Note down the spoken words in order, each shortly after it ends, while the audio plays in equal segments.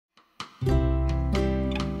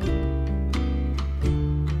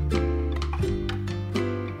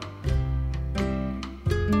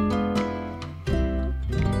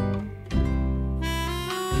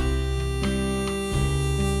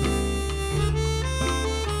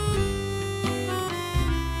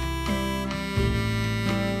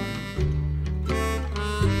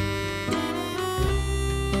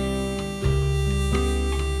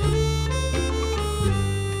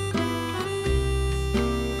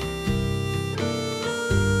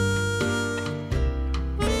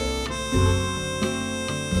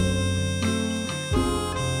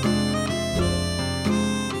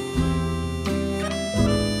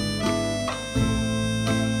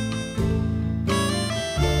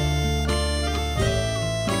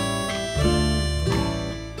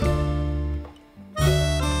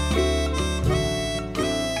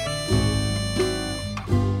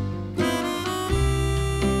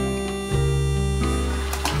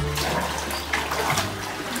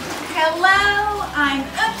I'm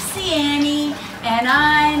Oopsy Annie, and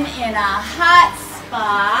I'm in a hot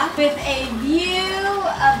spa with a view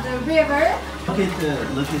of the river. Look at the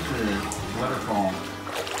waterfall.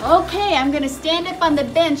 Okay, I'm gonna stand up on the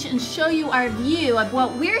bench and show you our view of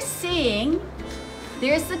what we're seeing.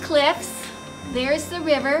 There's the cliffs, there's the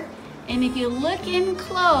river, and if you look in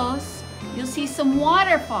close, you'll see some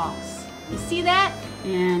waterfalls. You see that?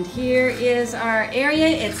 And here is our area.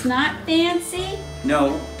 It's not fancy.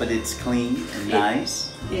 No, but it's clean and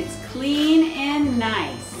nice. It's clean and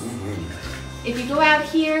nice. If you go out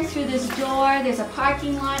here through this door, there's a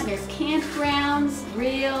parking lot, there's campgrounds,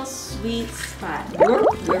 real sweet spot.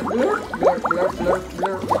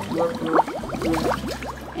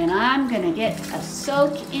 And I'm gonna get a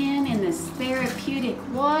soak in this therapeutic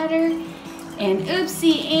water, and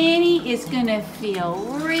Oopsy Annie is gonna feel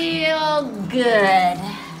real good.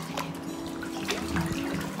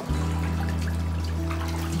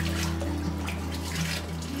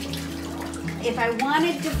 If I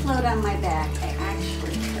wanted to float on my back, I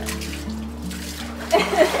actually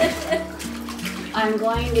could. I'm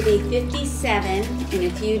going to be 57 in a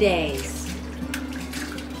few days.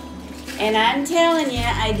 And I'm telling you,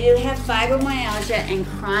 I do have fibromyalgia and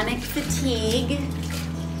chronic fatigue.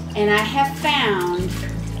 And I have found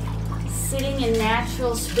sitting in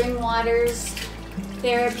natural spring waters,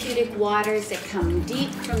 therapeutic waters that come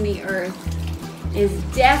deep from the earth is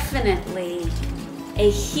definitely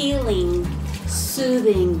a healing,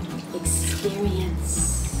 soothing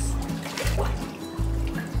experience.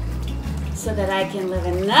 So that I can live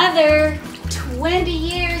another 20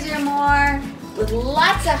 years or more with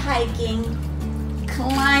lots of hiking,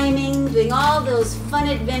 climbing, doing all those fun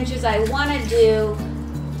adventures I want to do,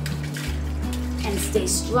 and stay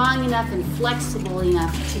strong enough and flexible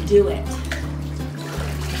enough to do it.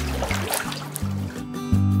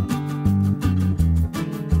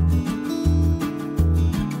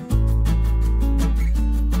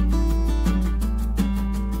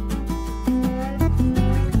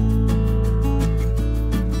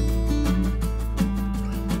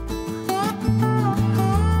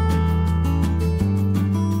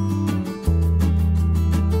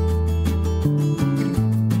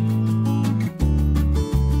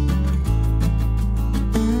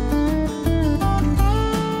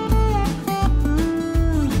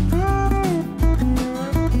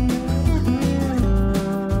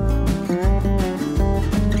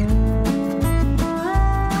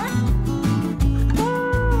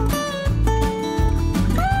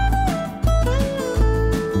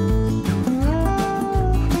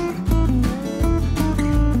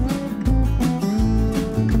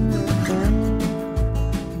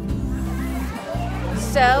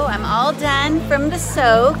 So I'm all done from the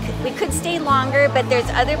soak. We could stay longer, but there's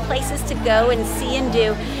other places to go and see and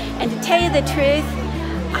do. And to tell you the truth,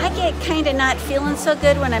 I get kind of not feeling so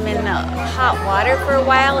good when I'm in the hot water for a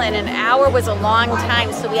while, and an hour was a long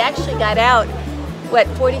time. So we actually got out, what,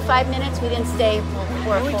 45 minutes? We didn't stay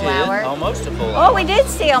for a full hour. Almost a full hour. Oh, we did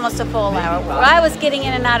stay almost a full hour. Well, I was getting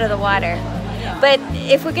in and out of the water. But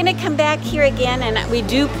if we're gonna come back here again, and we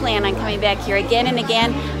do plan on coming back here again and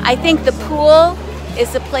again, I think the pool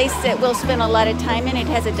is the place that we'll spend a lot of time in. It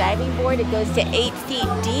has a diving board. It goes to 8 feet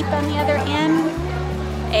deep on the other end.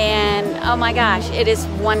 And oh my gosh, it is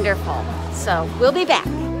wonderful. So we'll be back.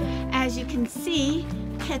 As you can see,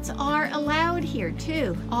 pets are allowed here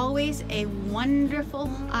too. Always a wonderful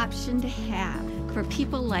option to have for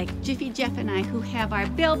people like Jiffy Jeff and I who have our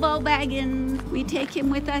Bilbo Baggins. We take him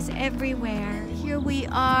with us everywhere. Here we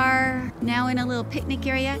are now in a little picnic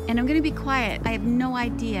area, and I'm gonna be quiet. I have no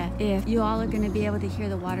idea if you all are gonna be able to hear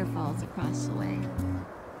the waterfalls across the way.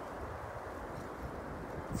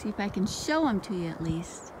 See if I can show them to you at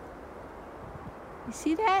least. You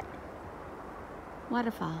see that?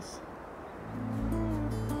 Waterfalls.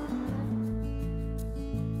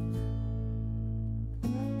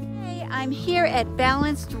 Hey, I'm here at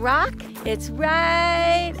Balanced Rock. It's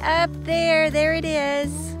right up there. There it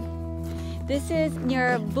is. This is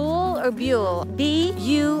near Buhl or Buhl.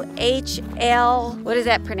 B-U-H-L. What does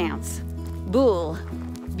that pronounce? Buhl.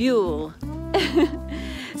 Buhl.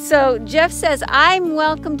 So Jeff says I'm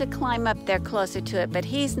welcome to climb up there closer to it, but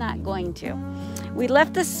he's not going to. We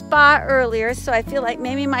left the spa earlier, so I feel like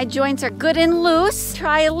maybe my joints are good and loose.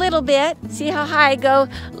 Try a little bit, see how high I go.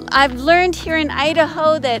 I've learned here in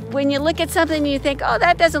Idaho that when you look at something and you think, oh,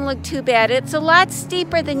 that doesn't look too bad, it's a lot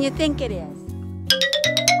steeper than you think it is.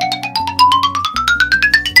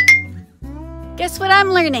 Guess what I'm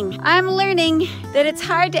learning? I'm learning that it's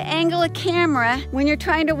hard to angle a camera when you're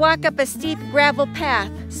trying to walk up a steep gravel path.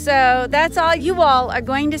 So that's all you all are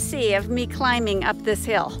going to see of me climbing up this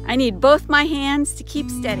hill. I need both my hands to keep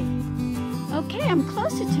steady. Okay, I'm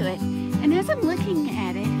closer to it. And as I'm looking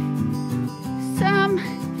at it, some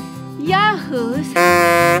yahoos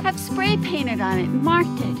have spray painted on it and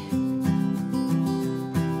marked it.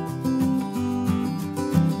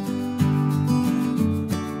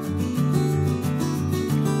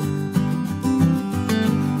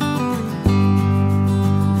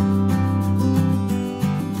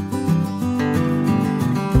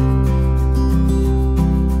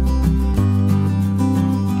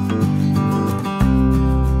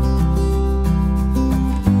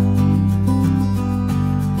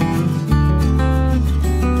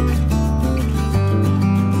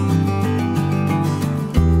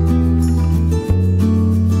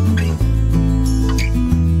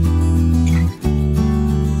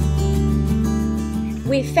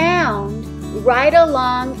 We found right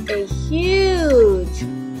along a huge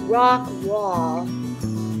rock wall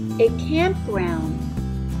a campground,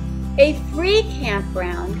 a free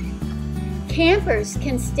campground. Campers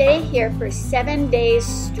can stay here for 7 days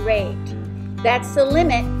straight. That's the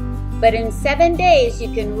limit, but in 7 days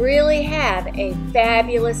you can really have a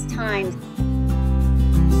fabulous time.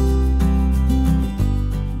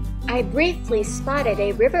 I briefly spotted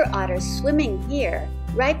a river otter swimming here,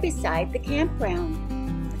 right beside the campground.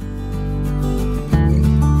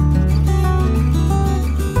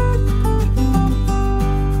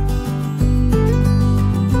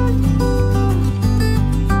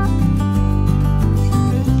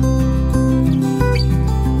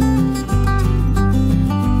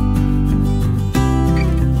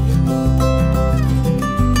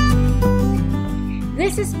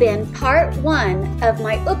 This has been part 1 of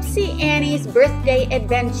my Oopsie Annie's birthday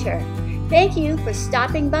adventure. Thank you for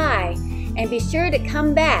stopping by, and be sure to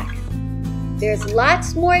come back. There's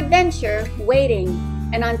lots more adventure waiting,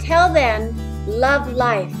 and until then, love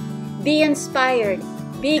life, be inspired,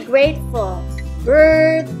 be grateful,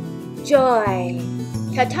 birth joy.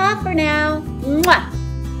 Ta-ta for now. Mwah!